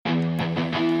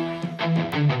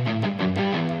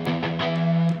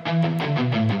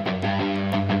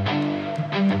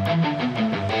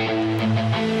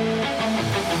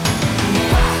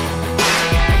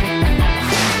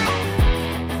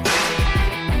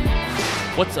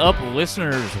What's up,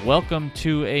 listeners? Welcome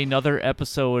to another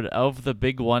episode of the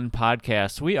Big One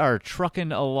podcast. We are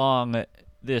trucking along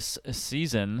this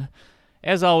season.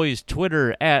 As always,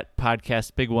 Twitter at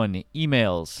Podcast Big One,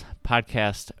 emails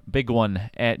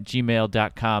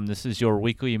podcastbig1@gmail.com. This is your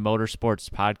weekly motorsports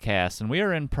podcast, and we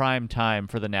are in prime time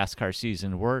for the NASCAR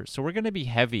season. We're going to be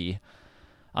heavy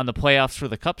on the playoffs for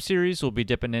the Cup Series. We'll be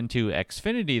dipping into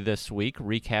Xfinity this week,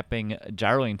 recapping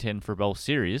Darlington for both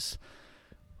series.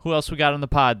 Who else we got on the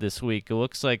pod this week? It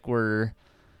looks like we're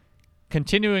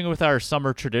continuing with our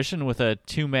summer tradition with a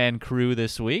two-man crew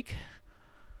this week.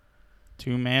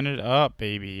 Two-man it up,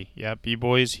 baby. Yep,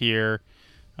 B-Boy's here.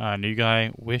 New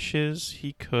guy wishes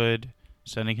he could,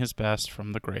 sending his best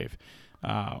from the grave.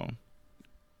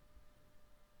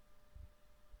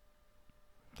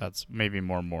 That's maybe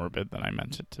more morbid than I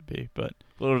meant it to be, but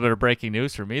A little bit of breaking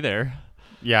news for me there.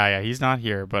 Yeah, he's not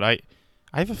here, but I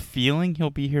have a feeling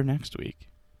he'll be here next week.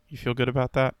 You feel good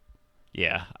about that?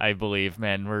 Yeah, I believe,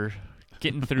 man. We're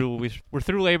getting through. We're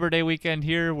through Labor Day weekend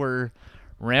here. We're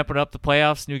ramping up the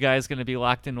playoffs. New guy's going to be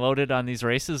locked and loaded on these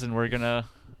races, and I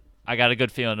got a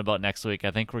good feeling about next week.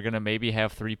 I think we're going to maybe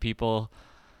have 3 people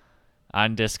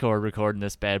on Discord recording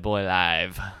this bad boy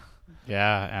live.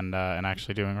 Yeah, and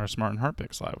actually doing our Smart and Heart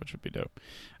Picks live, which would be dope.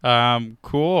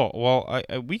 Cool. Well,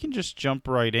 we can just jump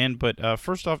right in, but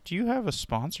first off, do you have a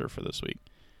sponsor for this week?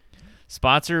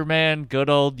 Sponsor, man, good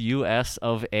old US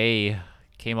of A.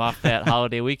 Came off that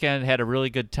holiday weekend, had a really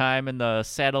good time in the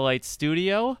satellite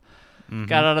studio. Mm-hmm.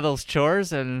 Got out of those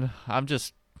chores, and I'm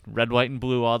just red, white, and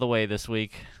blue all the way this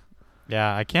week.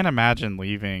 Yeah, I can't imagine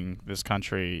leaving this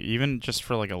country, even just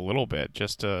for like a little bit,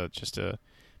 just to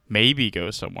maybe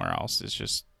go somewhere else. It's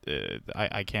just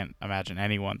I can't imagine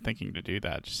anyone thinking to do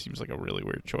that. It just seems like a really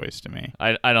weird choice to me.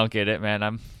 I don't get it,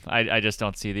 man. I just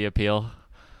don't see the appeal.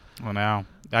 Oh, no.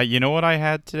 You know what I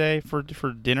had today for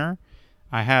dinner?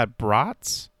 I had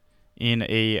brats in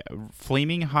a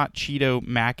flaming hot Cheeto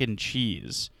mac and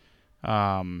cheese.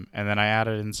 And then I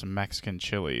added in some Mexican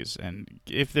chilies. And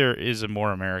if there is a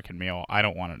more American meal, I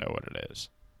don't want to know what it is.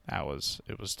 It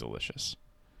was delicious.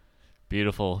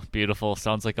 Beautiful, beautiful.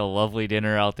 Sounds like a lovely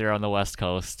dinner out there on the West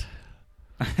Coast.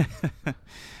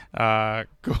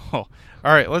 Cool.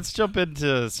 All right, let's jump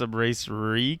into some race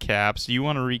recaps. You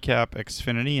want to recap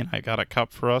Xfinity, and I got a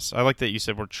cup for us. I like that you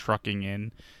said we're trucking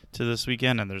in to this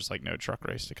weekend, and there's like no truck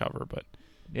race to cover, but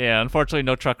yeah, unfortunately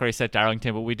no truck race at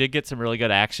Darlington, but we did get some really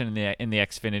good action in the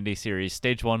Xfinity series.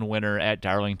 Stage 1 winner at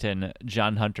Darlington,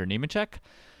 John Hunter Nemechek.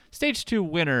 Stage 2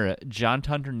 winner, John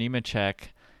Hunter Nemechek.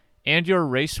 And your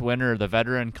race winner, the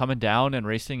veteran coming down and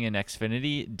racing in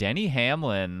Xfinity, Denny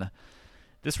Hamlin.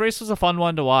 This race was a fun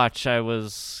one to watch. I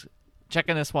was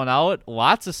checking this one out.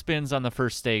 Lots of spins on the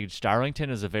first stage.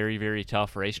 Darlington is a very, very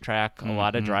tough racetrack. Mm-hmm. A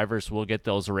lot of drivers will get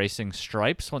those racing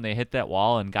stripes when they hit that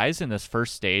wall, and guys in this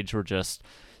first stage were just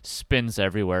spins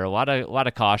everywhere. A lot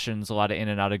of cautions, a lot of in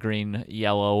and out of green,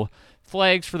 yellow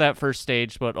flags for that first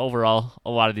stage, but overall,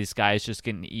 a lot of these guys just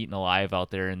getting eaten alive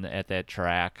out there at that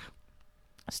track.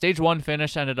 Stage 1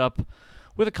 finish ended up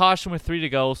with a caution with 3 to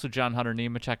go, so John Hunter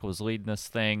Nemechek was leading this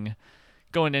thing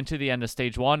going into the end of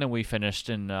Stage 1, and we finished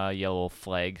in a yellow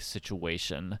flag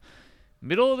situation.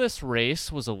 Middle of this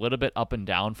race was a little bit up and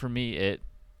down for me. It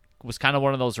was kind of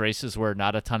one of those races where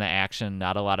not a ton of action,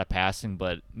 not a lot of passing,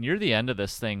 but near the end of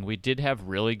this thing, we did have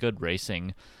really good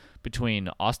racing between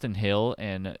Austin Hill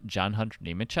and John Hunter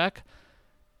Nemechek.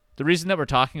 The reason that we're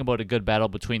talking about a good battle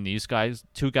between these guys,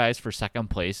 2 guys for second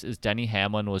place, is Denny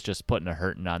Hamlin was just putting a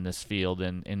hurting on this field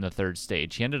in the third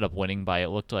stage. He ended up winning by, it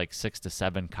looked like, 6 to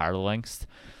 7 car lengths.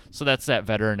 So that's that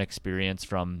veteran experience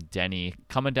from Denny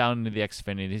coming down into the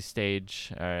Xfinity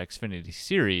stage, Xfinity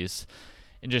series,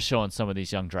 and just showing some of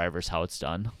these young drivers how it's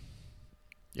done.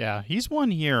 Yeah, he's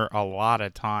won here a lot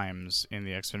of times in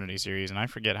the Xfinity series, and I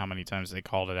forget how many times they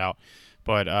called it out.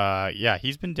 But yeah,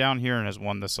 he's been down here and has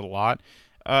won this a lot.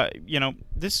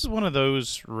 This is one of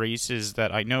those races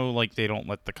that I know, like, they don't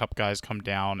let the Cup guys come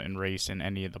down and race in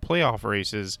any of the playoff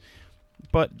races,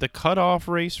 but the cutoff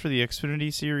race for the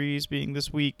Xfinity Series being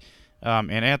this week,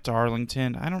 and at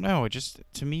Darlington, I don't know, it just,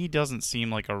 to me, doesn't seem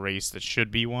like a race that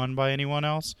should be won by anyone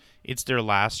else. It's their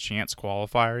last chance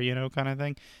qualifier, kind of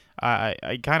thing.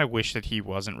 I kind of wish that he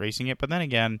wasn't racing it, but then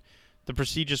again, the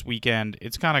prestigious weekend,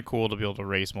 it's kind of cool to be able to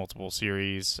race multiple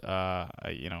series. I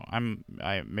know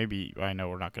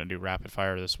we're not going to do rapid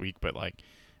fire this week, but like,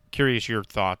 curious your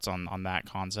thoughts on that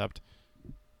concept.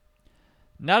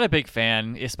 Not a big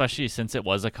fan, especially since it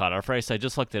was a cutoff race. I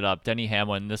just looked it up. Denny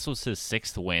Hamlin, this was his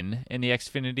 6th win in the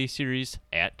Xfinity Series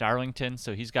at Darlington,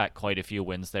 so he's got quite a few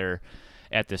wins there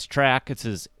at this track. It's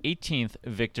his 18th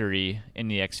victory in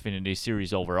the Xfinity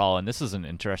Series overall, and this is an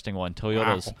interesting one.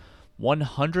 Toyota's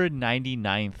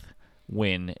 199th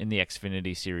win in the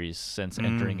Xfinity Series since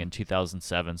entering in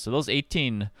 2007. So those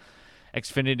 18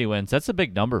 Xfinity wins, that's a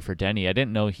big number for Denny. I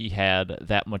didn't know he had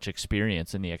that much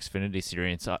experience in the Xfinity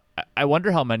Series. I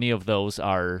wonder how many of those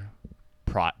are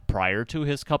prior to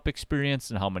his Cup experience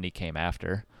and how many came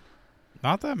after.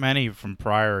 Not that many from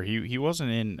prior. He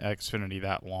wasn't in Xfinity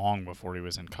that long before he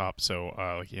was in Cup,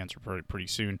 so he entered pretty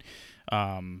soon.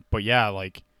 But yeah,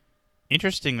 like,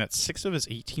 interesting that 6 of his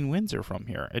 18 wins are from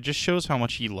here. It just shows how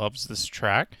much he loves this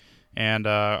track. And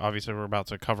obviously we're about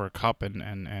to cover Cup,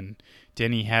 and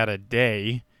Denny had a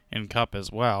day in Cup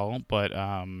as well. But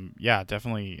yeah,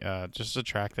 definitely just a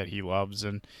track that he loves.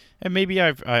 And maybe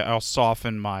I'll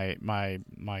soften my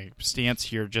stance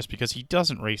here just because he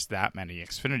doesn't race that many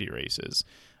Xfinity races.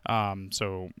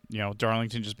 So,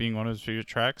 Darlington just being one of his favorite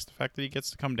tracks, the fact that he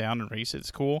gets to come down and race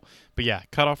it's cool. But yeah,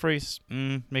 cutoff race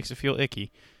makes it feel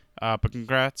icky. But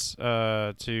congrats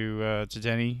to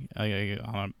Denny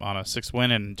on a 6th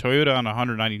win, and Toyota on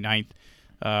 199th.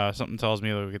 Something tells me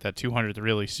they'll get that 200th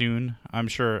really soon. I'm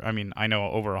sure. I mean, I know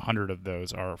over 100 of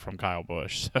those are from Kyle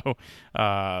Busch, so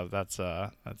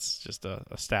that's just a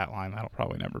stat line that'll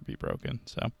probably never be broken.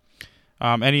 So,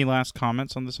 any last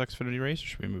comments on this Xfinity race, or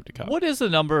should we move to Cup? What is the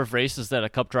number of races that a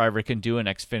Cup driver can do in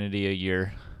Xfinity a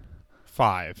year?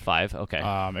 5. 5,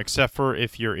 okay. Except for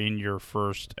if you're in your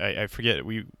first, I forget.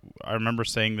 I remember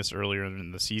saying this earlier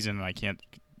in the season, and I can't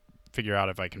figure out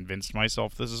if I convinced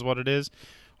myself this is what it is,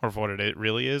 or if what it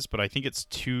really is. But I think it's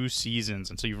 2 seasons,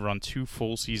 and so you've run 2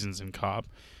 full seasons in Cup.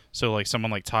 So like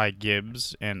someone like Ty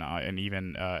Gibbs and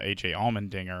even AJ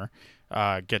Allmendinger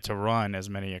get to run as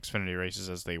many Xfinity races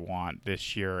as they want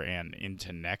this year and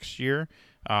into next year.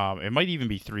 It might even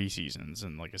be 3 seasons,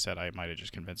 and like I said, I might have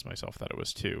just convinced myself that it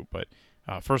was 2. But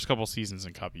first couple seasons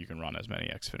in Cup, you can run as many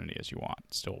Xfinity as you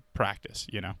want. Still practice,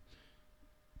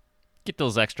 Get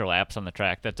those extra laps on the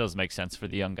track. That does make sense for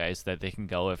the young guys that they can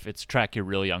go. If it's a track you're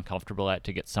really uncomfortable at,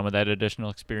 to get some of that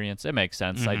additional experience, it makes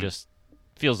sense. I just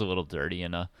feels a little dirty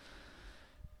in a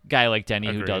guy like Denny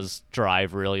who does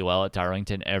drive really well at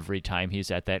Darlington every time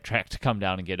he's at that track to come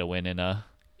down and get a win in a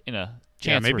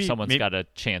chance where someone's got a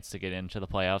chance to get into the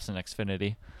playoffs in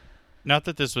Xfinity. Not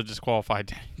that this would disqualify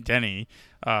Denny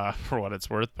for what it's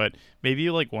worth, but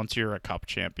maybe like once you're a Cup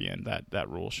champion, that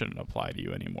rule shouldn't apply to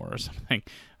you anymore or something,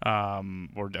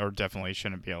 or definitely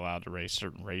shouldn't be allowed to race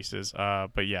certain races.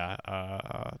 But yeah,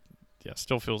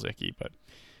 still feels icky. But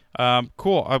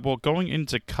cool. Well, going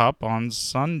into Cup on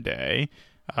Sunday,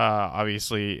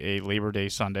 obviously a Labor Day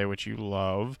Sunday, which you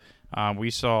love. We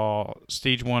saw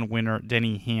Stage 1 winner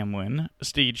Denny Hamlin,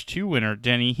 Stage 2 winner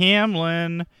Denny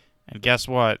Hamlin. And guess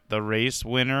what? The race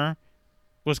winner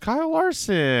was Kyle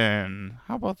Larson.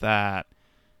 How about that?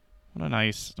 What a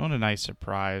nice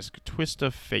surprise. Twist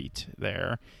of fate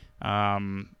there.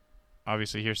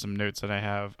 Obviously, here's some notes that I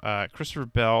have. Christopher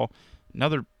Bell,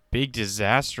 another big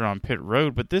disaster on pit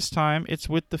road, but this time it's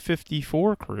with the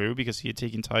 54 crew because he had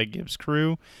taken Ty Gibbs'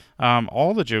 crew.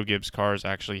 All the Joe Gibbs cars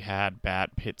actually had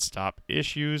bad pit stop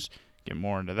issues. Get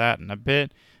more into that in a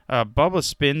bit. Bubba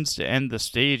spins to end the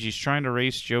stage. He's trying to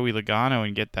race Joey Logano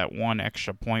and get that 1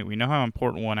 extra point. We know how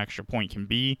important 1 extra point can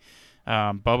be.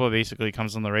 Bubba basically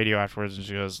comes on the radio afterwards and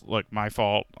she goes, "Look, my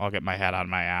fault. I'll get my head out of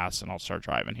my ass and I'll start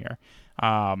driving here."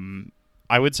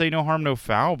 I would say no harm, no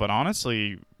foul, but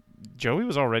honestly, Joey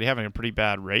was already having a pretty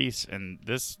bad race, and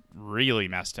this really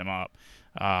messed him up.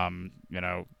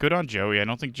 Good on Joey. I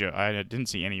don't think I didn't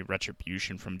see any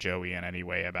retribution from Joey in any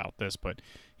way about this, but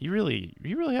he really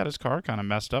had his car kind of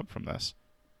messed up from this.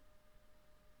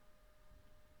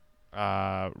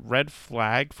 Red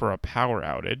flag for a power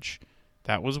outage.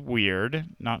 That was weird.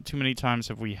 Not too many times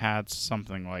have we had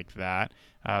something like that.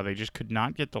 They just could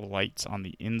not get the lights on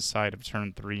the inside of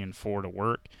turn 3 and 4 to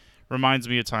work. Reminds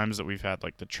me of times that we've had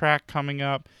like the track coming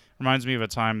up. Reminds me of a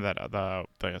time that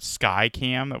the sky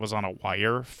cam that was on a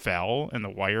wire fell and the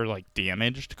wire like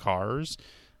damaged cars.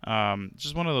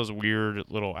 Just one of those weird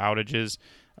little outages.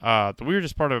 The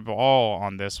weirdest part of all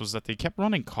on this was that they kept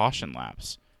running caution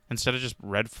laps instead of just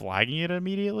red flagging it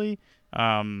immediately.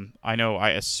 I know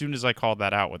as soon as I called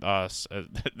that out with us,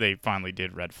 they finally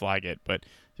did red flag it, but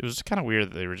it was kind of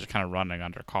weird that they were just kind of running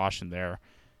under caution there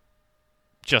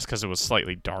just because it was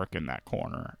slightly dark in that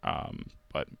corner.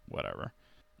 But whatever.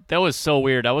 That was so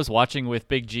weird. I was watching with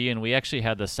Big G, and we actually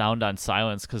had the sound on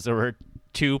silence because there were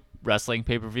 2 wrestling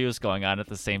pay-per-views going on at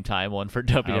the same time, one for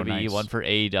WWE, nice. one for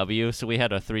AEW. So we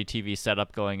had a 3 TV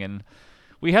setup going, and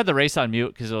we had the race on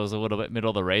mute because it was a little bit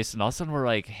middle of the race, and all of a sudden we're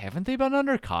like, haven't they been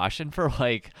under caution for a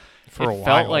while?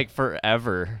 Felt like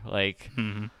forever.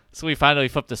 Mm-hmm. So we finally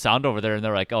flipped the sound over there, and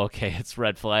they're like, oh, okay, it's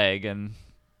red flag, and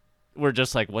we're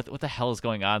just like, what the hell is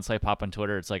going on? So I pop on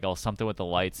Twitter, it's like, oh, something with the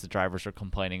lights. The drivers are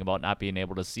complaining about not being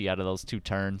able to see out of those 2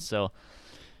 turns. So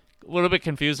a little bit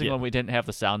confusing when we didn't have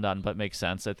the sound on, but makes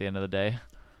sense at the end of the day.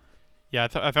 Yeah,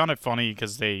 I found it funny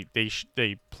because they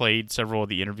played several of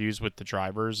the interviews with the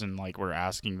drivers, and like we're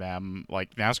asking them,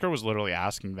 like NASCAR was literally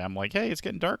asking them, like, hey, it's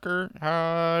getting darker.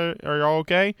 Are y'all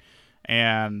okay?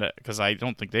 And because I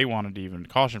don't think they wanted to even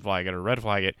caution flag it or red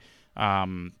flag it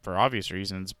for obvious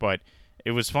reasons, but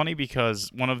it was funny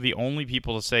because one of the only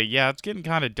people to say, yeah, it's getting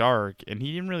kind of dark, and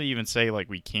he didn't really even say like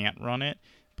we can't run it,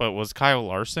 but was Kyle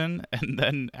Larson. And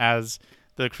then as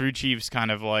the crew chiefs kind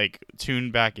of like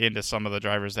tuned back into some of the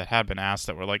drivers that had been asked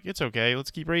that were like, it's okay, let's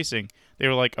keep racing. They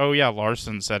were like, oh yeah,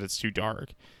 Larson said it's too dark.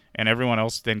 And everyone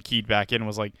else then keyed back in and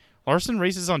was like, Larson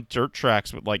races on dirt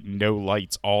tracks with like no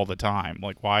lights all the time.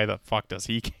 Like, why the fuck does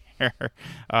he care?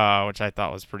 Which I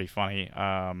thought was pretty funny.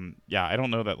 Yeah, I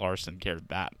don't know that Larson cared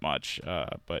that much.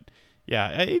 But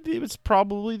yeah, it was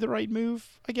probably the right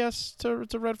move, I guess, to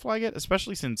red flag it,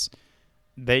 especially since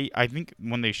I think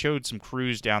when they showed some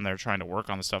crews down there trying to work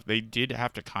on the stuff, they did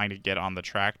have to kind of get on the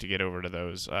track to get over to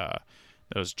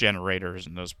those generators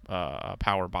and those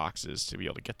power boxes to be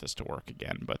able to get this to work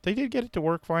again. But they did get it to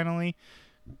work finally.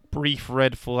 Brief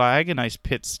red flag, a nice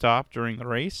pit stop during the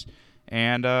race,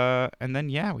 and then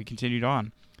yeah, we continued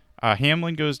on.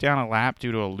 Hamlin goes down a lap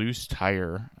due to a loose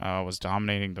tire. Was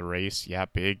dominating the race. Yeah,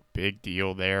 big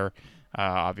deal there.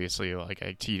 Obviously, like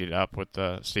I teed it up with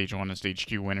the Stage 1 and Stage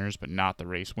 2 winners, but not the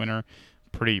race winner.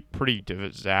 Pretty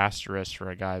disastrous for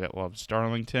a guy that loves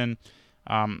Darlington.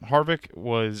 Harvick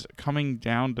was coming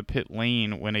down the pit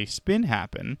lane when a spin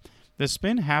happened. The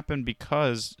spin happened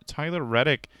because Tyler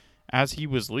Reddick, as he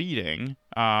was leading,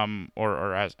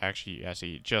 or as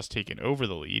he just taken over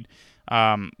the lead,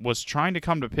 was trying to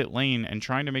come to pit lane and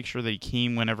trying to make sure that he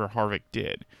came whenever Harvick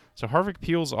did. So Harvick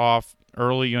peels off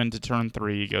early into turn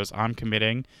 3, goes, I'm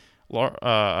committing.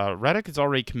 Reddick is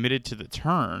already committed to the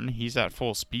turn. He's at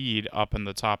full speed up in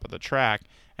the top of the track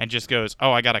and just goes,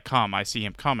 oh, I got to come. I see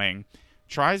him coming.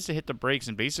 Tries to hit the brakes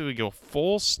and basically go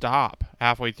full stop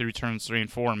halfway through turns 3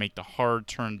 and 4 and make the hard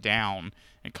turn down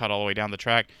and cut all the way down the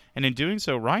track. And in doing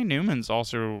so, Ryan Newman's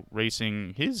also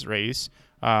racing his race.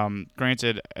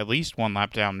 Granted, at least one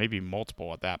lap down, maybe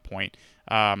multiple at that point.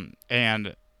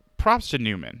 And props to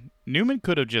Newman. Newman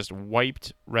could have just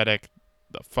wiped Reddick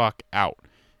the fuck out.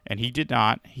 And he did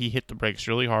not. He hit the brakes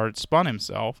really hard, spun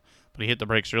himself, but he hit the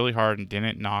brakes really hard and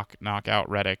didn't knock out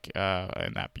Reddick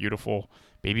in that beautiful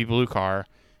baby blue car.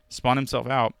 Spun himself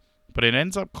out, but it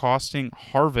ends up costing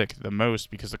Harvick the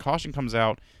most because the caution comes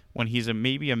out when he's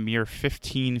maybe a mere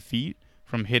 15 feet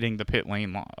from hitting the pit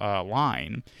lane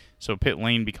line. So pit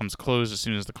lane becomes closed as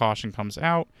soon as the caution comes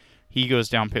out. He goes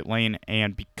down pit lane,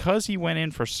 and because he went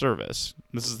in for service,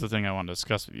 this is the thing I want to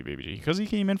discuss with you, Baby G. Because he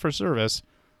came in for service,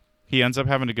 he ends up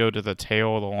having to go to the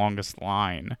tail of the longest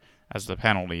line as the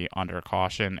penalty under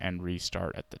caution and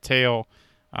restart at the tail.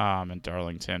 And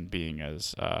Darlington being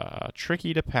as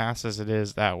tricky to pass as it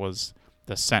is, that was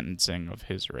the sentencing of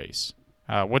his race.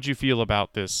 What'd you feel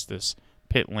about this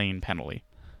pit lane penalty?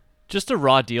 Just a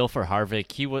raw deal for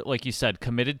Harvick. He, like you said,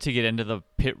 committed to get into the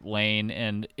pit lane,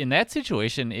 and in that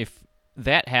situation, if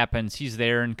that happens, he's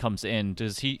there and comes in.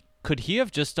 Could he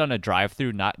have just done a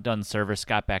drive-through, not done service,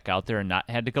 got back out there, and not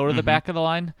had to go to the back of the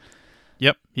line?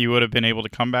 Yep, he would have been able to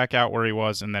come back out where he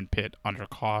was and then pit under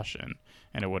caution,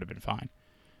 and it would have been fine.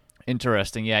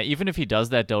 Interesting. Yeah, even if he does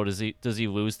that, though, does he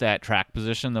lose that track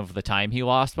position of the time he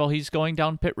lost while he's going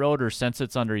down pit road, or since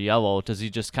it's under yellow, does he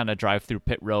just kind of drive through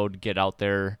pit road, get out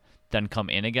there, then come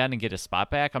in again and get his spot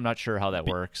back? I'm not sure how that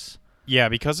works. Yeah,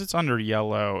 because it's under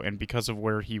yellow and because of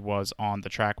where he was on the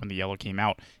track when the yellow came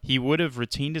out, he would have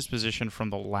retained his position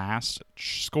from the last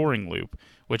scoring loop,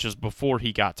 which is before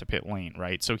he got to pit lane,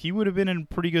 right? So he would have been in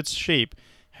pretty good shape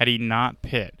had he not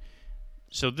pit.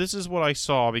 So this is what I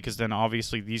saw, because then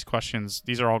obviously these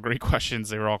are all great questions.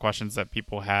 They were all questions that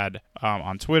people had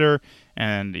on Twitter,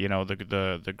 and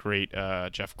the great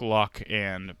Jeff Gluck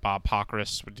and Bob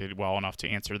Pockris did well enough to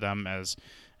answer them as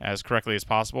correctly as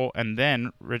possible. And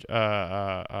then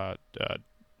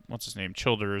what's his name,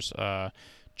 Childers,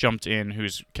 jumped in,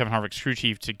 who's Kevin Harvick's crew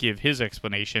chief, to give his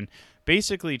explanation.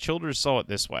 Basically, Childers saw it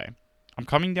this way: I'm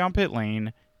coming down pit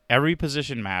lane. Every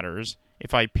position matters.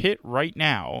 If I pit right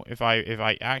now, if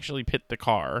I actually pit the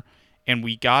car, and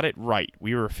we got it right,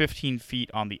 we were 15 feet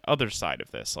on the other side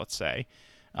of this, let's say,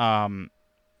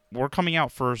 we're coming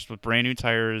out first with brand new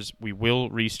tires. We will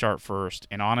restart first,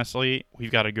 and honestly,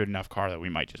 we've got a good enough car that we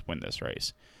might just win this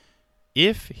race.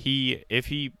 If he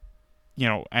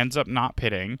ends up not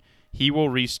pitting, he will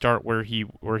restart where he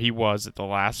was at the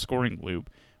last scoring loop,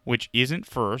 which isn't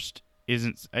first.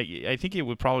 I think it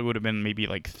would have been maybe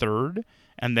like third,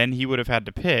 and then he would have had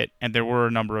to pit, and there were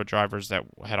a number of drivers that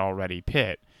had already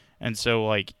pit. And so,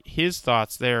 like, his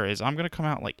thoughts there is, I'm going to come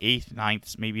out like 8th,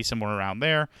 9th, maybe somewhere around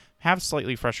there, have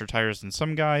slightly fresher tires than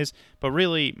some guys, but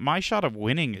really, my shot of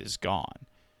winning is gone.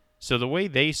 So the way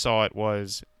they saw it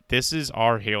was, this is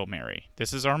our Hail Mary.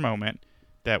 This is our moment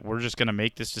that we're just going to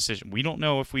make this decision. We don't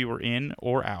know if we were in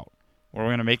or out. We're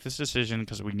going to make this decision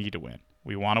because we need to win.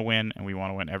 We want to win, and we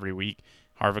want to win every week.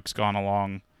 Harvick's gone a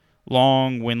long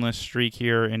winless streak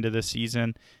here into this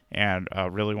season, and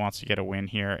really wants to get a win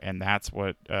here, and that's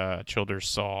what Childers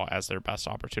saw as their best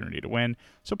opportunity to win.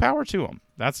 So power to him.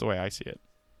 That's the way I see it.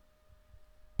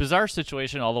 Bizarre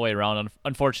situation all the way around.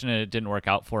 Unfortunate it didn't work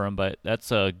out for him, but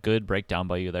that's a good breakdown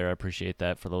by you there. I appreciate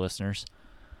that for the listeners.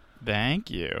 Thank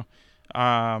you.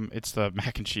 It's the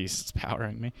mac and cheese that's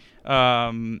powering me.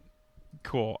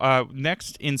 Cool.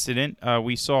 Next incident,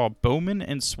 we saw Bowman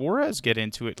and Suarez get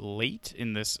into it late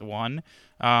in this one.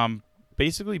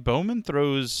 Basically, Bowman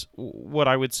throws what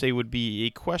I would say would be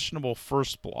a questionable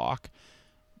first block,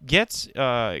 gets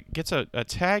a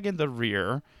tag in the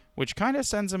rear, which kind of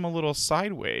sends him a little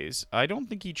sideways. I don't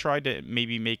think he tried to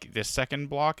maybe make the second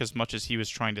block as much as he was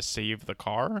trying to save the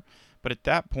car. But at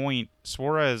that point,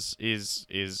 Suarez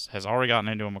has already gotten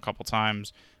into him a couple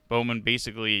times. Bowman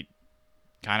basically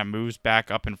kind of moves back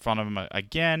up in front of him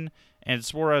again, and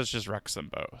Suarez just wrecks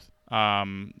them both.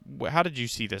 How did you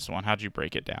see this one? How did you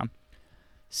break it down?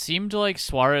 Seemed like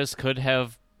Suarez could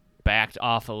have backed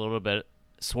off a little bit.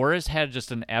 Suarez had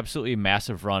just an absolutely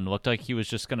massive run. Looked like he was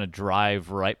just going to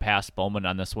drive right past Bowman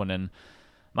on this one. And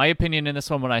my opinion in this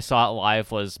one when I saw it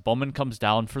live was Bowman comes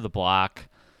down for the block.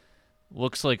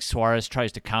 Looks like Suarez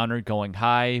tries to counter going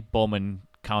high. Bowman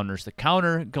counters the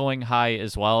counter going high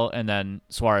as well. And then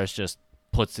Suarez just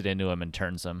puts it into him and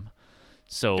turns him.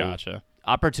 So Gotcha.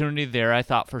 Opportunity there, I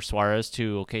thought, for Suarez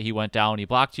to, okay, he went down, he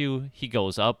blocked you, he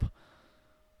goes up.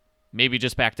 Maybe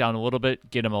just back down a little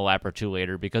bit, get him a lap or two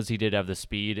later, because he did have the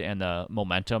speed and the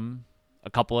momentum a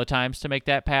couple of times to make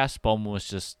that pass. Bowman was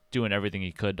just doing everything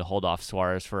he could to hold off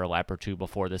Suarez for a lap or two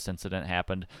before this incident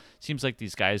happened. Seems like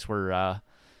these guys were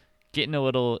getting a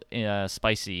little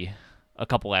spicy a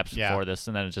couple laps before this,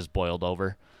 and then it just boiled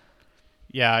over.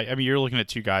 Yeah, I mean, you're looking at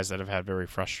two guys that have had very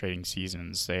frustrating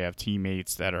seasons. They have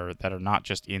teammates that are not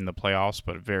just in the playoffs,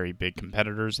 but very big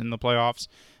competitors in the playoffs,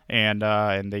 and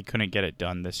they couldn't get it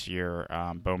done this year.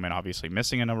 Bowman obviously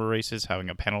missing a number of races, having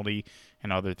a penalty,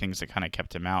 and other things that kind of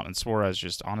kept him out. And Suarez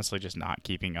just honestly just not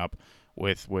keeping up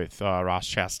with Ross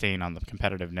Chastain on the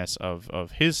competitiveness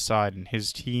of his side and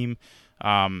his team.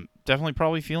 Definitely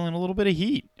probably feeling a little bit of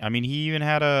heat. I mean, he even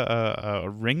had a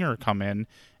ringer come in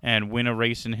and win a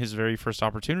race in his very first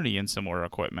opportunity in similar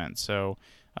equipment. So,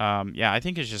 I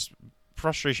think it's just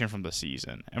frustration from the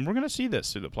season. And we're going to see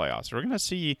this through the playoffs. We're going to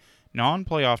see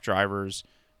non-playoff drivers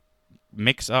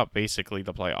mix up basically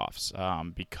the playoffs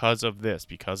because of this,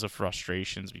 because of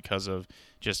frustrations, because of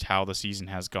just how the season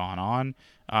has gone on.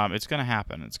 It's going to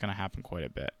happen. It's going to happen quite a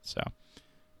bit. So.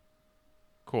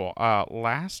 Cool.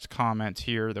 Last comment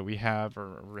here that we have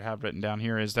written down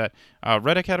here is that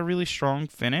Reddick had a really strong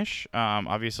finish.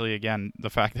 Obviously, again, the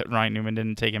fact that Ryan Newman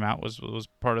didn't take him out was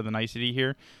part of the nicety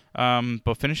here.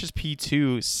 But finishes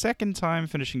P2, second time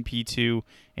finishing P2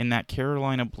 in that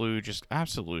Carolina blue, just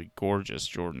absolutely gorgeous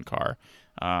Jordan car.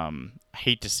 I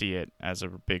hate to see it as a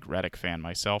big Reddick fan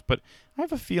myself, but I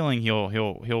have a feeling he'll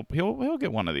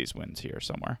get one of these wins here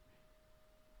somewhere.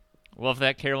 Love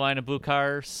that Carolina blue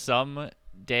car.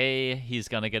 Someday he's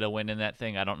going to get a win in that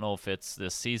thing. I don't know if it's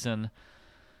this season.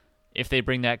 If they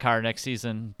bring that car next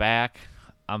season back,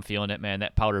 I'm feeling it, man.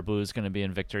 That powder blue is going to be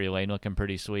in victory lane looking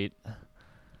pretty sweet.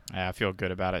 Yeah, I feel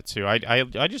good about it, too.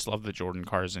 I just love the Jordan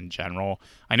cars in general.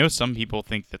 I know some people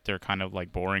think that they're kind of,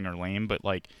 like, boring or lame, but,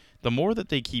 like, the more that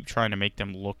they keep trying to make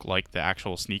them look like the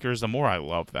actual sneakers, the more I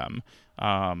love them.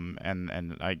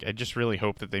 And I just really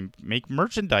hope that they make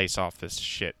merchandise off this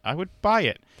shit. I would buy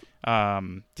it.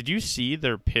 Did you see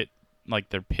their pit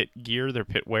gear, their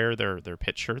pit wear, their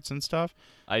pit shirts and stuff?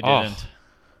 I didn't.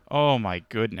 Oh my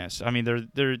goodness! I mean,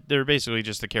 they're basically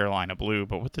just the Carolina blue,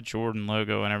 but with the Jordan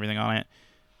logo and everything on it.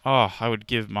 Oh, I would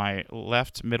give my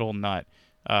left middle nut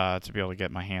to be able to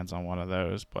get my hands on one of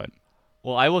those. But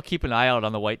well, I will keep an eye out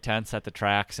on the white tents at the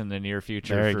tracks in the near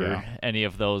future for any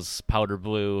of those powder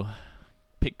blue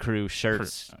pit crew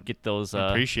shirts. Get those.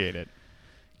 Appreciate it.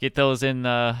 Get those in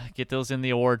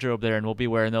the wardrobe there, and we'll be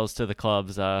wearing those to the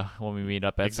clubs when we meet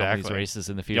up at some of these races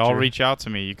in the future. Y'all reach out to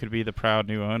me. You could be the proud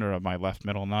new owner of my left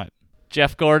middle nut.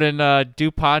 Jeff Gordon,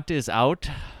 DuPont is out.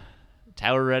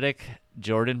 Tyler Reddick,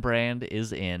 Jordan Brand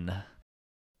is in.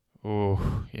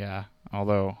 Ooh, yeah.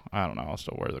 Although, I don't know. I'll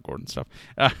still wear the Gordon stuff.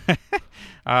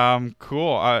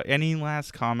 Cool. Any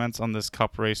last comments on this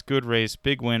Cup race? Good race.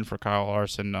 Big win for Kyle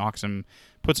Larson.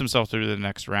 Puts himself through the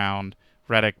next round.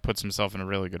 Reddick puts himself in a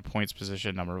really good points position.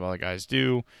 A number of other guys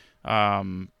do.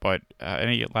 But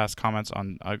any last comments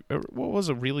on what was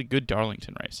a really good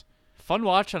Darlington race? Fun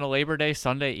watch on a Labor Day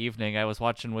Sunday evening. I was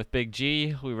watching with Big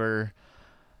G. We were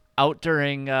out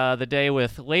during the day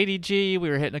with Lady G. We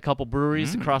were hitting a couple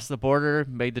breweries across the border,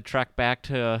 made the trek back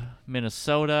to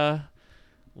Minnesota.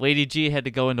 Lady G had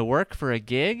to go into work for a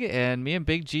gig, and me and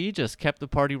Big G just kept the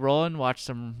party rolling, watched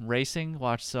some racing,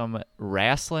 watched some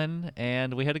wrestling,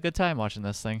 and we had a good time watching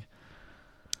this thing.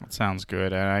 That sounds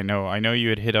good. And I know you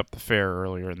had hit up the fair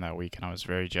earlier in that week, and I was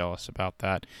very jealous about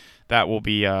that. That will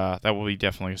be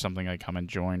definitely something I come and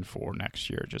join for next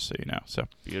year, just so you know. So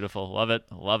beautiful. Love it.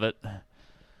 Love it.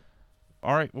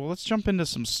 All right, well, let's jump into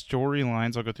some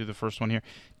storylines. I'll go through the first one here.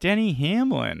 Denny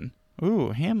Hamlin.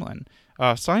 Ooh, Hamlin.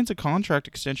 Signs a contract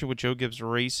extension with Joe Gibbs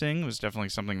Racing. It was definitely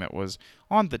something that was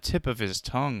on the tip of his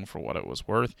tongue for what it was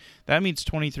worth. That means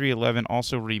 23XI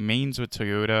also remains with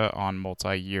Toyota on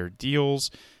multi-year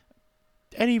deals.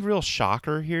 Any real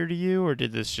shocker here to you, or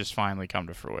did this just finally come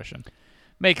to fruition?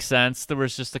 Makes sense. There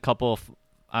was just a couple of,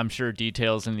 I'm sure,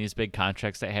 details in these big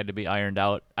contracts that had to be ironed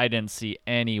out. I didn't see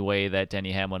any way that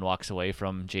Denny Hamlin walks away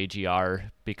from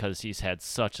JGR because he's had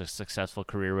such a successful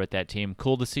career with that team.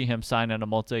 Cool to see him sign on a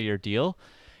multi-year deal.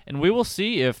 And we will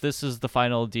see if this is the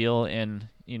final deal in,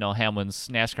 Hamlin's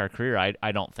NASCAR career.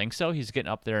 I don't think so. He's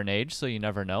getting up there in age, so you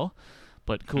never know.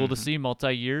 But cool to see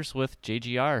multi-years with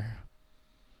JGR.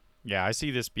 Yeah, I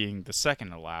see this being the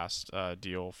second to last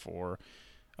deal for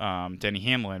Denny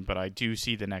Hamlin, but I do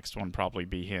see the next one probably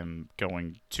be him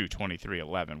going to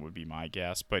 23XI would be my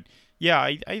guess. But yeah,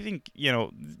 I think,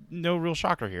 no real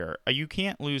shocker here. You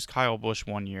can't lose Kyle Busch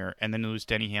 1 year and then lose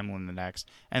Denny Hamlin the next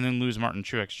and then lose Martin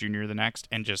Truex Jr. the next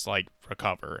and just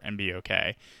recover and be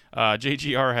okay.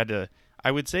 JGR had to,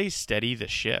 I would say, steady the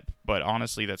ship, but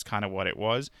honestly, that's kind of what it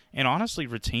was. And honestly,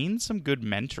 retain some good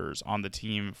mentors on the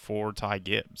team for Ty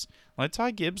Gibbs. Let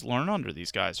Ty Gibbs learn under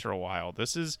these guys for a while.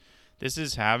 This is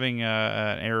having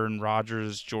an Aaron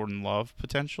Rodgers, Jordan Love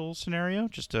potential scenario,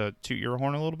 just to toot your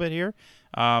horn a little bit here.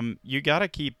 You got to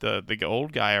keep the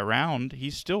old guy around.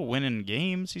 He's still winning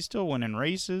games. He's still winning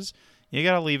races. You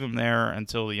got to leave him there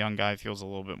until the young guy feels a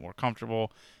little bit more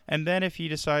comfortable. And then if he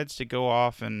decides to go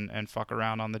off and fuck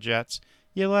around on the Jets,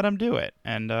 you let him do it,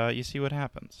 and you see what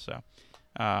happens. So,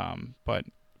 but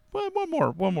one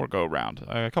more go around,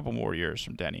 a couple more years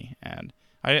from Denny, and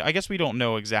I guess we don't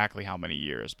know exactly how many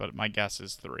years, but my guess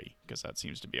is 3, because that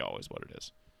seems to be always what it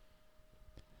is.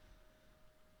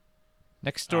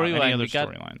 Next storyline, any other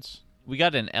storylines? We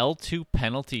got an L2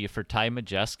 penalty for Ty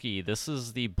Majeski. This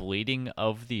is the bleeding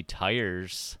of the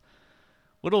tires.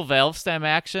 Little valve stem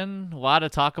action. A lot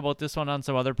of talk about this one on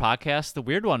some other podcasts. The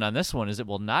weird one on this one is it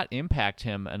will not impact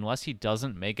him unless he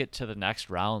doesn't make it to the next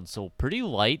round. So pretty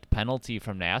light penalty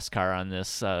from NASCAR on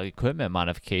this equipment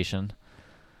modification.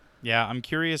 Yeah, I'm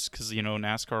curious because,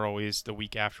 NASCAR always the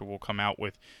week after will come out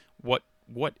with what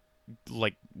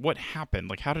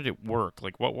happened? How did it work?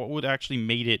 What would actually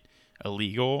made it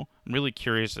illegal? I'm really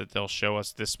curious that they'll show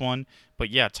us this one.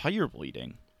 But yeah, tire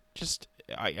bleeding. Just,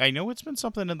 I know it's been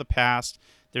something in the past.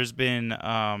 There's been,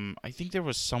 I think there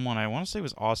was someone, I want to say it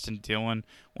was Austin Dillon,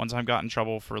 one time got in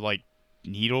trouble for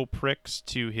needle pricks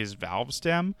to his valve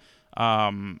stem.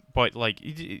 But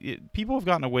people have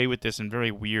gotten away with this in very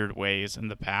weird ways in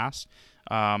the past.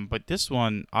 But this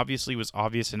one obviously was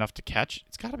obvious enough to catch.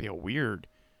 It's got to be a weird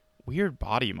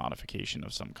body modification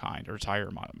of some kind, or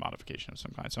tire modification of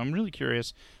some kind. So I'm really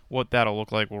curious what that'll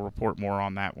look like. We'll report more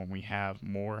on that when we have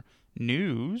more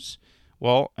news.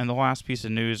 Well, and the last piece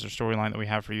of news or storyline that we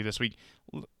have for you this week,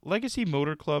 Legacy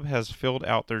Motor Club has filled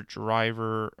out their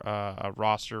driver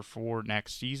roster for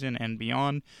next season and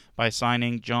beyond by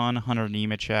signing John Hunter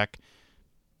Nemechek.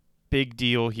 Big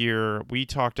deal here. We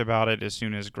talked about it as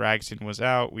soon as Gragson was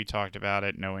out. We talked about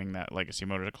it knowing that Legacy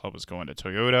Motor Club was going to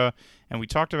Toyota. And we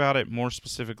talked about it more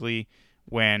specifically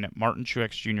when Martin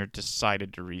Truex Jr.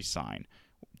 decided to re-sign.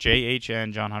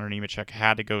 JHN, John Hunter Nemechek,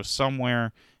 had to go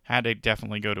somewhere. Had to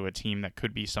definitely go to a team that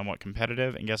could be somewhat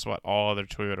competitive. And guess what? All other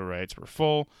Toyota rights were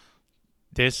full.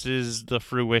 This is the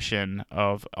fruition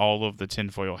of all of the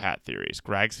tinfoil hat theories.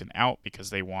 Gragson out because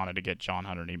they wanted to get John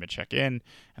Hunter Nemechek in,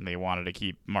 and they wanted to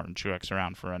keep Martin Truex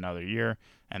around for another year,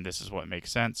 and this is what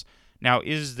makes sense. Now,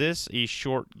 is this a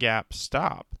short gap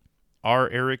stop? Are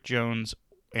Eric Jones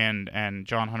and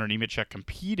John Hunter Nemechek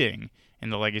competing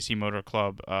in the Legacy Motor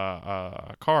Club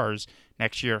cars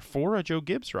next year for a Joe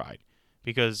Gibbs ride?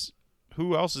 Because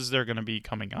who else is there going to be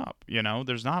coming up?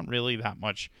 There's not really that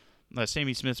much.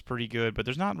 Sammy Smith's pretty good, but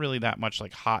there's not really that much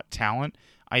like hot talent.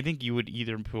 I think you would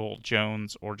either pull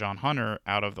Jones or John Hunter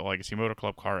out of the Legacy Motor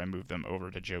Club car and move them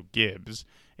over to Joe Gibbs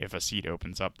if a seat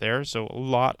opens up there. So a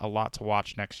lot to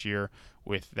watch next year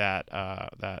with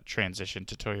that transition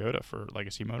to Toyota for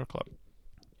Legacy Motor Club.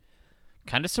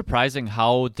 Kind of surprising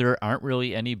how there aren't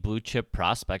really any blue chip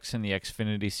prospects in the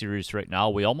Xfinity series right now.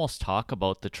 We almost talk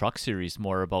about the Truck Series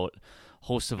more, about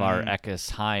Hocevar,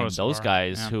 Eckes, Heim, those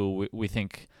guys who we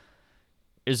think.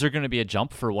 Is there going to be a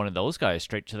jump for one of those guys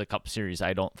straight to the Cup Series?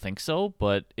 I don't think so,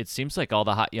 but it seems like all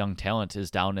the hot young talent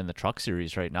is down in the Truck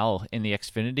Series right now. In the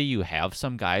Xfinity, you have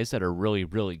some guys that are really,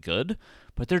 really good,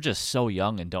 but they're just so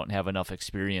young and don't have enough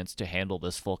experience to handle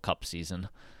this full Cup season.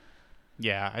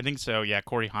 Yeah, I think so. Yeah,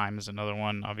 Corey Heim is another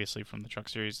one, obviously, from the Truck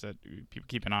Series that people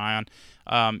keep an eye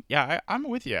on. I'm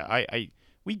with you.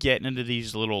 We get into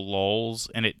these little lulls,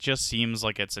 and it just seems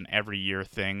like it's an every-year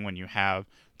thing when you have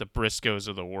the Briscoes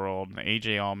of the world, and the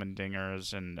A.J.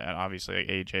 Allmendingers, and obviously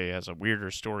A.J. has a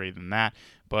weirder story than that.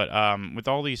 But with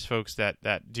all these folks that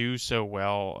do so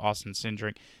well, Austin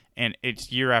Cindric, and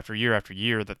it's year after year after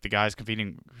year that the guys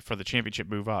competing for the championship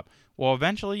move up. Well,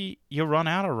 eventually you'll run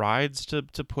out of rides to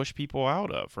push people out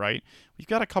of, right? We've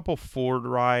got a couple Ford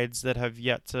rides that have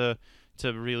yet to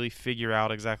really figure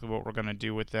out exactly what we're going to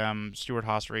do with them. Stewart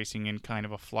Haas Racing in kind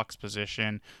of a flux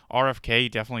position. RFK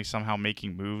definitely somehow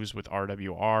making moves with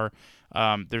RWR.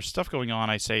 There's stuff going on,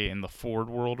 I say, in the Ford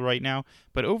world right now,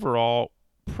 but overall,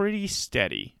 pretty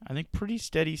steady. I think pretty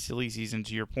steady silly season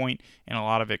to your point, and a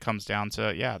lot of it comes down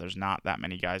to, there's not that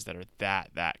many guys that are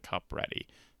that Cup ready.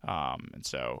 And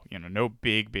so, no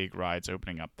big rides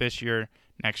opening up this year.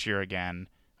 Next year, again,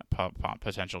 a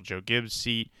potential Joe Gibbs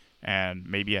seat, and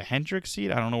maybe a Hendrick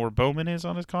seat. I don't know where Bowman is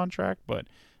on his contract, but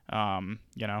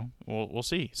we'll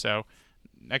see. So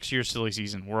next year's silly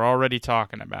season, we're already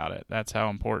talking about it. That's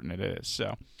how important it is.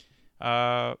 So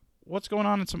what's going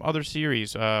on in some other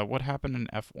series? What happened in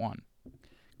F1?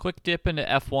 Quick dip into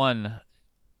F1.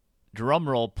 Drum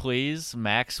roll, please.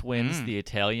 Max wins the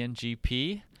Italian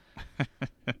GP.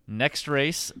 Next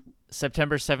race,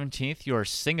 September 17th, your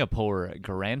Singapore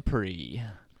Grand Prix.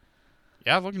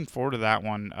 Yeah, looking forward to that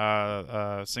one.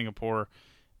 Singapore,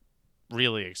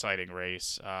 really exciting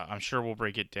race. I'm sure we'll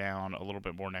break it down a little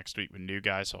bit more next week with new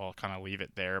guys, so I'll kind of leave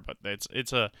it there. But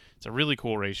it's a really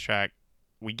cool racetrack.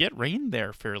 We get rain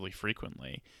there fairly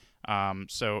frequently,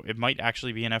 so it might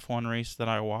actually be an F1 race that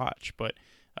I watch. But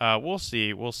we'll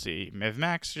see. If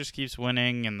Max just keeps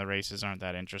winning and the races aren't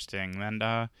that interesting, then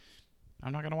I'm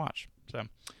not gonna watch. So.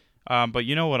 But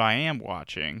you know what I am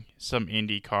watching? Some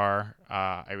IndyCar.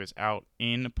 I was out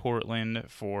in Portland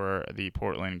for the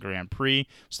Portland Grand Prix.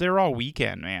 So they were all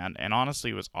weekend, man. And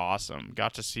honestly, it was awesome.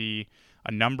 Got to see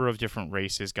a number of different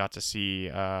races. Got to see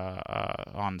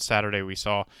on Saturday we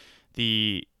saw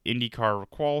the IndyCar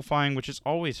qualifying, which is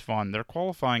always fun. Their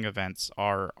qualifying events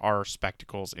are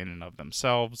spectacles in and of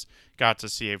themselves. Got to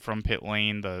see it from pit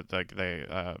lane,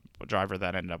 the driver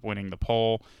that ended up winning the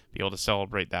pole, be able to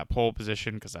celebrate that pole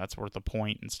position because that's worth a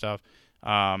point and stuff.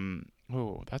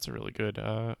 That's a really good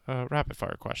rapid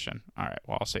fire question. All right,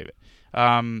 well, I'll save it.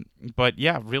 But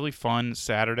yeah, really fun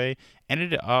Saturday.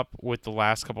 Ended up with the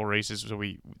last couple races. So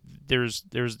there's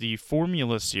the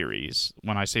Formula Series.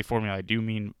 When I say Formula, I do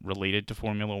mean related to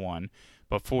Formula One.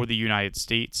 But for the United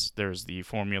States, there's the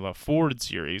Formula Ford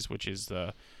Series, which is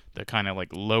the kind of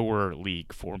like lower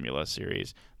league Formula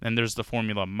Series. Then there's the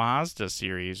Formula Mazda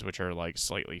Series, which are like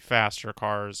slightly faster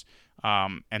cars.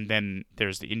 And then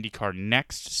there's the IndyCar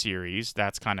Next Series.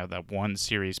 That's kind of the one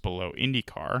series below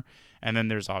IndyCar. And then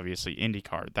there's obviously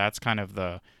IndyCar. That's kind of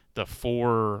the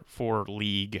four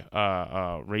league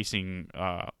racing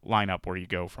lineup where you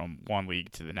go from one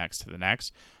league to the next.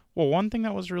 Well, one thing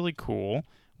that was really cool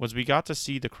was we got to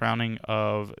see the crowning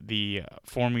of the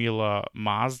Formula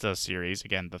Mazda Series,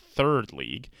 again, the third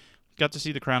league. Got to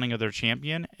see the crowning of their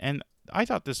champion, and I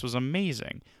thought this was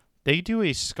amazing. They do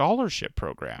a scholarship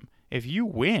program. If you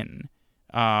win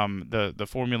the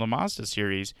Formula Mazda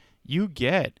Series, you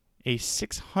get a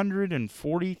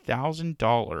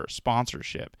 $640,000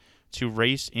 sponsorship to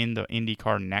race in the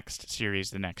IndyCar Next Series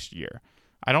the next year.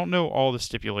 I don't know all the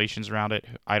stipulations around it.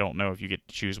 I don't know if you get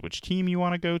to choose which team you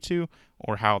want to go to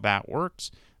or how that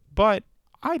works. But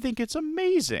I think it's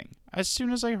amazing. As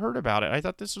soon as I heard about it, I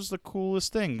thought this was the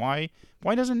coolest thing. Why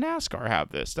doesn't NASCAR have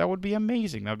this? That would be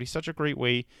amazing. That would be such a great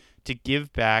way to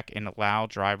give back and allow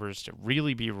drivers to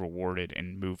really be rewarded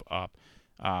and move up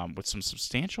with some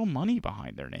substantial money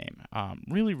behind their name.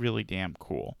 Really, really damn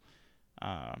cool.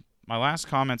 My last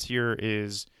comments here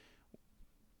is,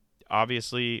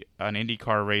 obviously, an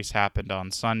IndyCar race happened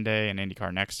on Sunday, an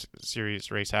IndyCar Next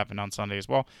Series race happened on Sunday as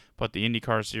well. But the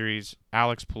IndyCar Series,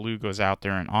 Alex Palou goes out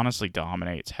there and honestly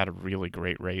dominates. Had a really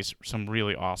great race, some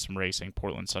really awesome racing.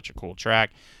 Portland's such a cool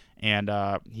track. And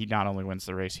he not only wins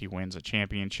the race, he wins a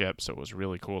championship. So it was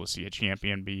really cool to see a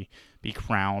champion be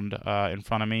crowned in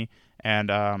front of me. And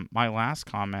my last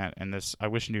comment, and this, I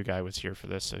wish New Guy was here for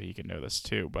this so he could know this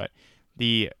too, but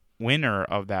the winner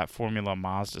of that Formula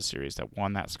Mazda series that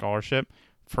won that scholarship,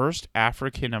 first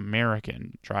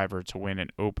African-American driver to win an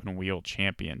open wheel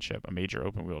championship, a major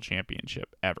open wheel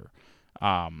championship ever.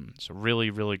 So really,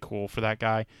 really cool for that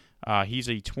guy. He's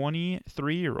a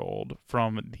 23-year-old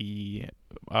from the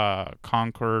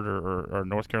Concord or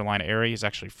North Carolina area. He's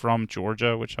actually from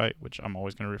Georgia, which I'm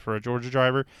always going to refer a Georgia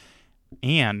driver.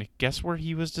 And guess where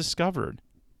he was discovered?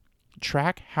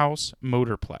 Trackhouse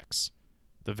Motorplex,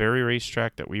 the very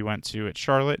racetrack that we went to at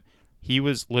Charlotte. He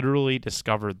was literally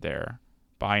discovered there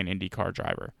by an IndyCar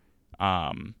driver,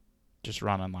 just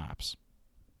running laps.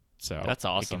 So that's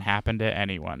awesome. It can happen to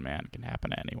anyone, man. It can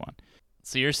happen to anyone.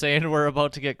 So you're saying we're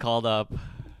about to get called up?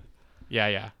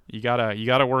 Yeah. You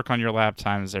gotta work on your lap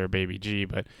times there, baby G.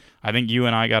 But I think you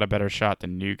and I got a better shot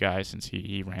than New Guy since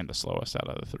he ran the slowest out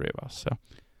of the three of us. So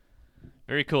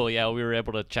very cool. Yeah, we were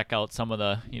able to check out some of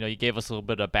the. You gave us a little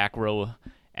bit of back row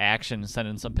action,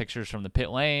 sending some pictures from the pit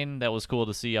lane. That was cool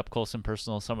to see up close and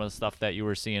personal. Some of the stuff that you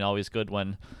were seeing, always good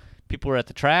when people were at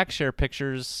the track, share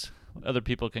pictures. Other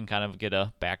people can kind of get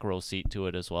a back row seat to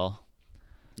it as well.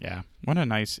 Yeah,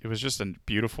 it was just a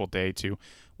beautiful day too.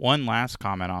 One last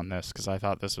comment on this, because I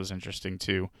thought this was interesting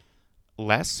too.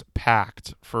 Less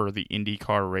packed for the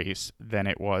IndyCar race than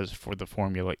it was for the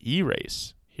Formula E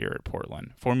race here at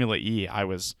Portland. Formula E, I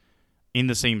was in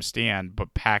the same stand,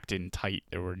 but packed in tight.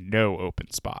 There were no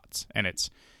open spots, and it's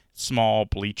small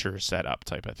bleacher setup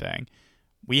type of thing.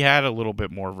 We had a little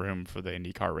bit more room for the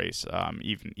IndyCar race,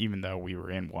 even though we were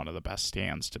in one of the best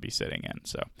stands to be sitting in.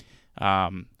 So,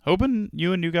 hoping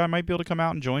you and New Guy might be able to come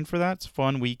out and join for that. It's a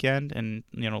fun weekend, and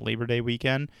Labor Day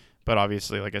weekend. But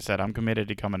obviously, like I said, I'm committed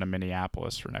to coming to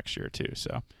Minneapolis for next year too.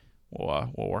 So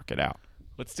we'll work it out.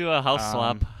 Let's do a house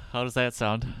swap. How does that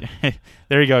sound?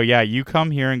 There you go. Yeah, you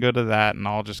come here and go to that, and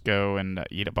I'll just go and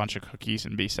eat a bunch of cookies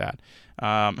and be sad.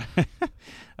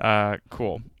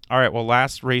 Cool. All right, well,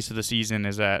 last race of the season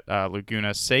is at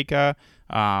Laguna Seca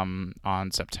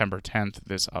on September 10th,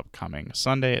 this upcoming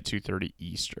Sunday at 2:30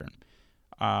 Eastern.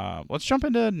 Let's jump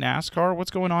into NASCAR.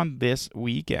 What's going on this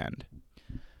weekend?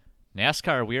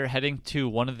 NASCAR, we are heading to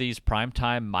one of these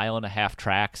primetime mile-and-a-half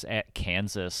tracks at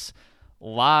Kansas. A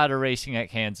lot of racing at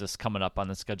Kansas coming up on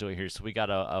the schedule here, so we got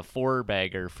a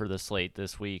four-bagger for the slate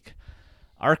this week.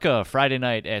 ARCA, Friday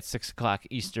night at 6 o'clock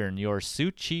Eastern, your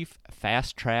Sioux Chief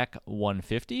Fast Track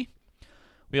 150.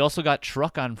 We also got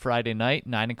Truck on Friday night,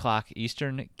 9 o'clock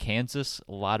Eastern, Kansas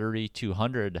Lottery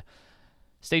 200.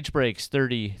 Stage breaks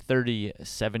 30, 30,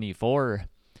 74.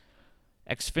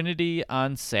 Xfinity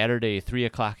on Saturday, 3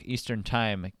 o'clock Eastern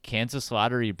Time. Kansas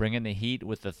Lottery bringing the heat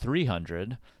with the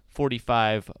 300,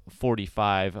 45,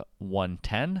 45,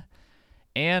 110.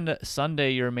 And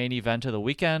Sunday, your main event of the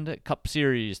weekend, Cup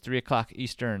Series, 3 o'clock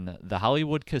Eastern, the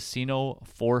Hollywood Casino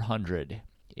 400,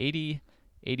 80,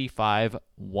 85,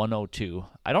 102.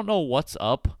 I don't know what's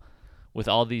up with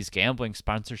all these gambling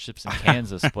sponsorships in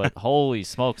Kansas, but holy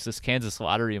smokes, this Kansas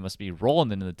Lottery must be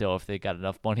rolling into the dough if they got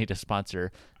enough money to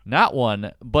sponsor not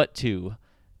one, but two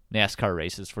NASCAR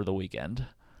races for the weekend.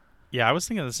 Yeah, I was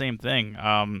thinking the same thing.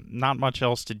 Not much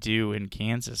else to do in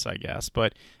Kansas, I guess.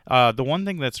 But the one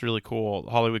thing that's really cool,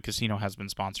 Hollywood Casino has been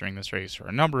sponsoring this race for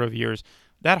a number of years.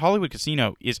 That Hollywood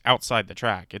Casino is outside the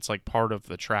track. It's like part of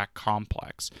the track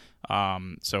complex.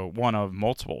 So one of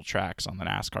multiple tracks on the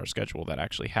NASCAR schedule that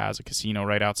actually has a casino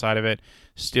right outside of it.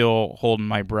 Still holding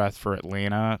my breath for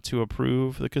Atlanta to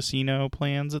approve the casino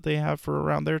plans that they have for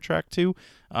around their track too.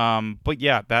 But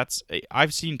yeah,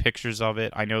 I've seen pictures of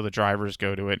it. I know the drivers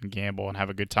go to it and gamble and have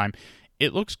a good time.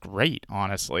 It looks great,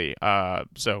 honestly.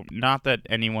 So not that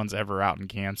anyone's ever out in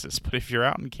Kansas, but if you're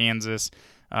out in Kansas,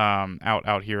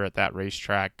 out here at that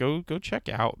racetrack, go check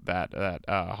out that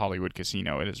Hollywood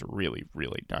Casino. It is really,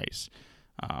 really nice.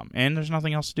 And there's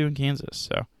nothing else to do in Kansas,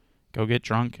 so go get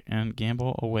drunk and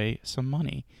gamble away some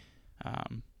money.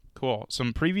 Cool.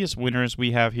 Some previous winners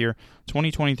we have here.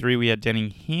 2023, we had Denny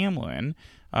Hamlin.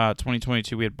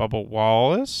 2022 we had Bubba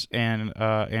Wallace and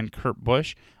Kurt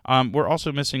Busch. We're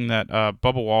also missing that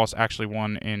Bubba Wallace actually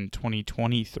won in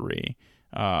 2023.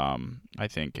 I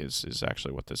think is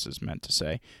actually what this is meant to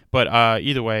say. But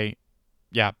either way,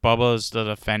 yeah, Bubba's the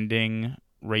defending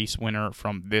race winner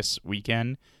from this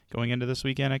weekend, going into this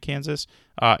weekend at Kansas,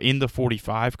 in the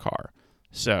 45 car.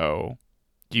 So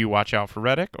do you watch out for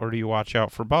Reddick or do you watch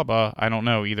out for Bubba? I don't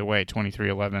know. Either way,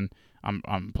 23-11.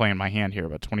 I'm playing my hand here,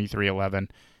 but 23-11,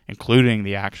 including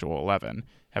the actual 11,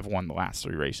 have won the last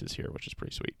 3 races here, which is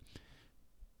pretty sweet.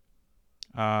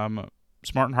 Smart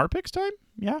and hard picks time?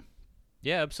 Yeah.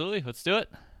 Yeah, absolutely. Let's do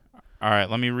it. All right,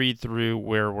 let me read through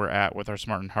where we're at with our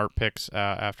smart and hard picks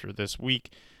after this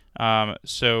week.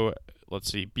 So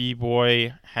let's see.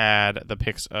 B-Boy had the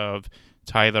picks of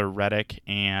Tyler Reddick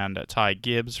and Ty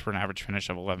Gibbs for an average finish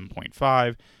of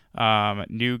 11.5.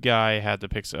 New Guy had the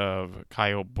picks of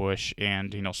Kyle Busch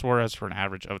and Daniel Suarez for an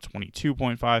average of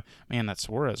 22.5. Man, that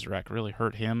Suarez wreck really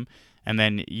hurt him. And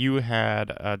then you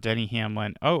had Denny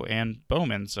Hamlin, and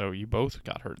Bowman, so you both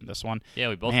got hurt in this one. Yeah,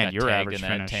 we both got tagged in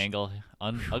that tangle.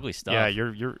 Ugly stuff. Yeah,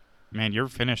 your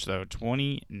finish though,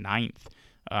 29th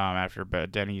after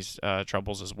Denny's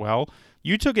troubles as well.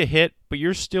 You took a hit, but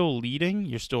you're still leading.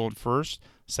 You're still in first.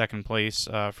 Second place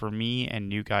for me, and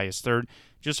New Guy is third.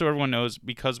 Just so everyone knows,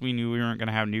 because we knew we weren't going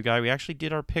to have New Guy, we actually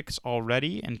did our picks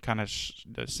already and kind of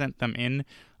sent them in.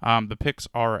 The picks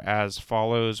are as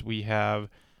follows. We have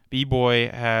B-Boy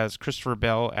has Christopher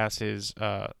Bell as his,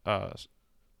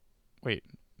 wait,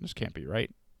 this can't be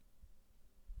right.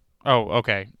 Oh,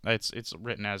 okay. It's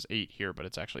written as 8 here, but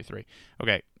it's actually 3.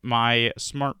 Okay, my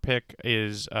smart pick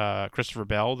is Christopher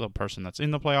Bell, the person that's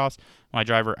in the playoffs. My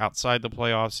driver outside the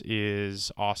playoffs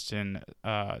is Austin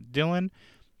Dillon.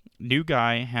 New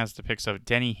Guy has the picks of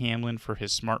Denny Hamlin for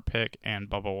his smart pick and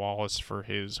Bubba Wallace for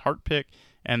his heart pick.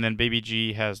 And then Baby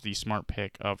G has the smart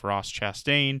pick of Ross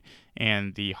Chastain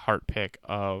and the heart pick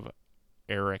of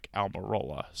Eric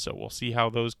Almirola. So we'll see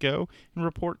how those go and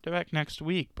report back next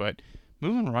week. But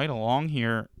moving right along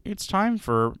here, it's time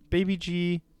for Baby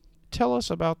G. Tell us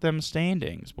about them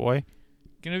standings, boy.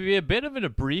 Going to be a bit of an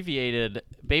abbreviated.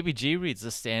 Baby G reads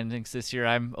the standings this year.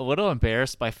 I'm a little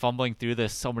embarrassed by fumbling through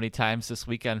this so many times this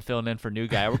weekend, filling in for New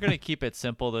Guy. We're going to keep it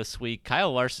simple this week.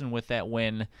 Kyle Larson with that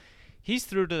win. He's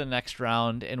through to the next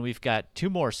round, and we've got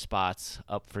 2 more spots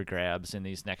up for grabs in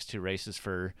these next 2 races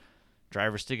for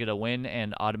drivers to get a win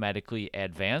and automatically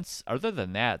advance. Other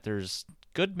than that, there's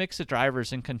good mix of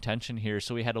drivers in contention here,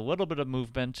 so we had a little bit of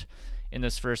movement in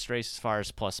this first race as far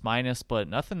as plus minus, but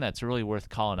nothing that's really worth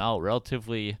calling out.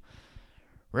 Relatively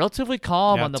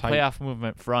calm on the tight playoff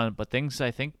movement front, but things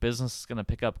I think business is going to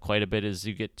pick up quite a bit as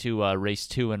you get to race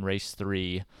 2 and race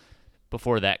 3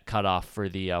 before that cutoff for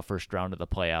the first round of the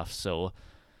playoffs. So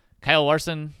Kyle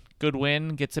Larson, good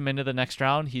win, gets him into the next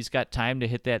round. He's got time to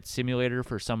hit that simulator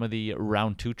for some of the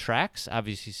round 2 tracks.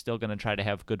 Obviously, he's still going to try to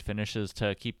have good finishes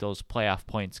to keep those playoff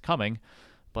points coming,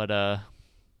 but I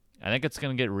think it's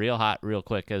going to get real hot real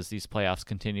quick as these playoffs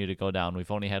continue to go down.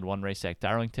 We've only had 1 race at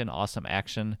Darlington, awesome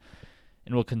action,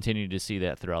 and we'll continue to see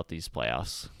that throughout these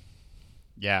playoffs.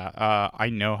 Yeah, I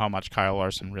know how much Kyle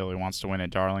Larson really wants to win at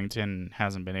Darlington.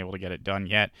 Hasn't been able to get it done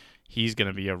yet. He's going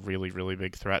to be a really, really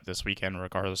big threat this weekend,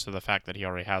 regardless of the fact that he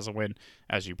already has a win.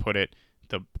 As you put it,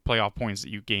 the playoff points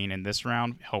that you gain in this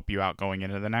round help you out going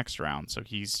into the next round. So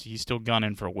he's still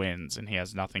gunning for wins, and he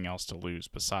has nothing else to lose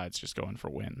besides just going for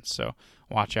wins. So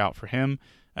watch out for him.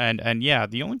 And yeah,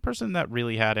 the only person that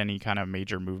really had any kind of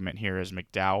major movement here is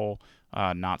McDowell.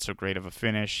 Not so great of a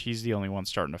finish. He's the only one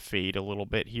starting to fade a little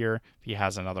bit here. If he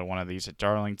has another one of these at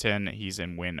Darlington, he's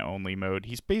in win-only mode.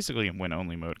 He's basically in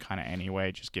win-only mode kind of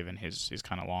anyway, just given his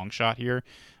kind of long shot here.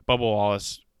 Bubba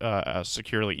Wallace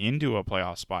securely into a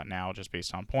playoff spot now just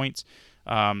based on points.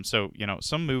 So,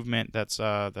 some movement that's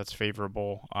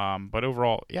favorable. But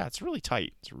overall, yeah, it's really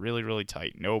tight. It's really, really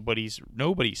tight. Nobody's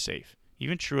safe.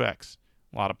 Even Truex,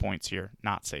 a lot of points here,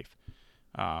 not safe.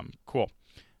 Cool.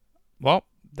 Well,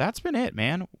 that's been it,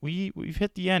 man. We've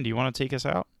hit the end. Do you want to take us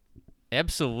out?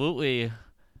 Absolutely.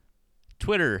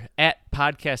 Twitter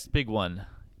 @PodcastBig1.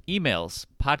 Emails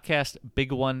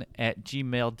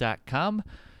podcastbig1@gmail.com.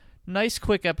 Nice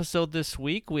quick episode this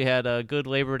week. We had a good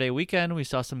Labor Day weekend. We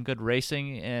saw some good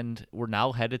racing, and we're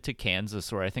now headed to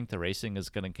Kansas, where I think the racing is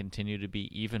going to continue to be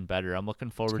even better. I'm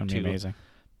looking forward to amazing.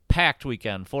 Packed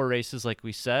weekend. 4 races, like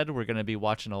we said. We're going to be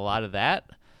watching a lot of that.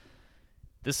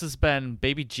 This has been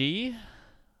Baby G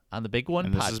on the Big One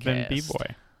and Podcast. This has been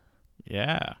B-Boy.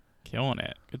 Yeah, killing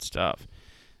it. Good stuff.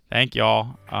 Thank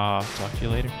y'all. Talk to you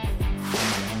later.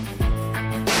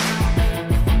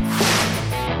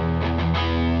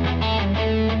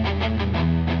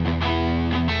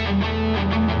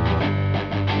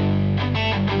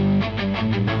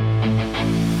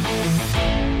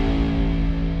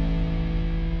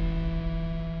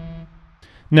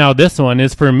 Now this one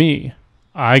is for me.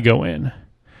 I go in.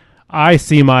 I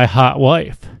see my hot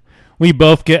wife. We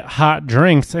both get hot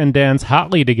drinks and dance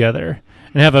hotly together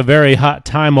and have a very hot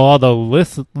time while all the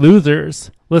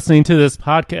losers listening to this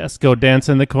podcast go dance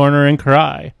in the corner and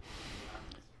cry.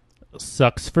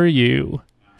 Sucks for you.